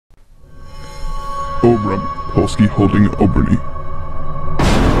Obram, Polski holding Obrany.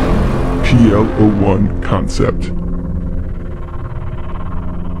 PL-01 concept.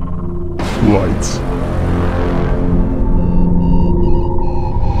 Lights.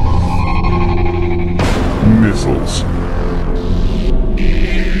 Missiles.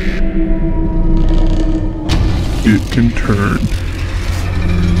 It can turn.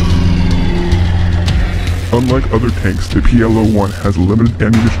 Unlike other tanks, the PL-01 has a limited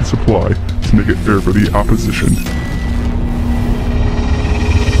ammunition supply to make it fair for the opposition.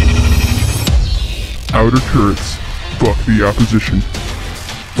 Outer turrets. Fuck the opposition.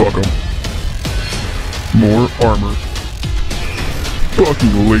 Fuck 'em. More armor.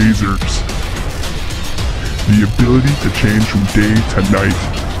 Fucking lasers. The ability to change from day to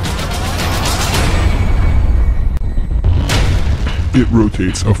night. It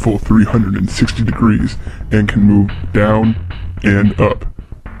rotates a full 360 degrees and can move down and up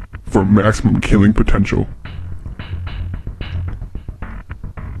for maximum killing potential.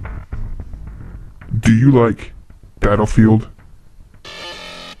 Do you like Battlefield?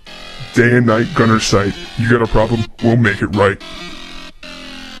 Day and night gunner sight. You got a problem? We'll make it right.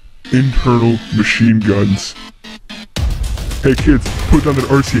 Internal machine guns. Hey kids, put down that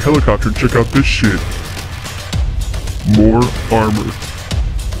RC helicopter and check out this shit. More armor.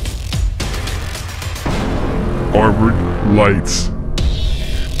 Armored lights.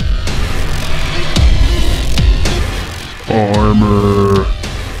 Armor.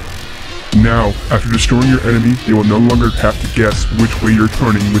 Now, after destroying your enemy, they will no longer have to guess which way you're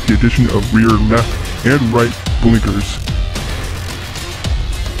turning with the addition of rear left and right blinkers.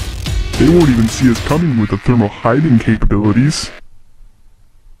 They won't even see us coming with the thermal hiding capabilities.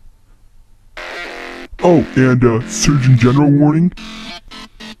 Oh, and Surgeon General warning?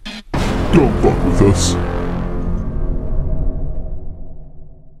 Don't fuck with us.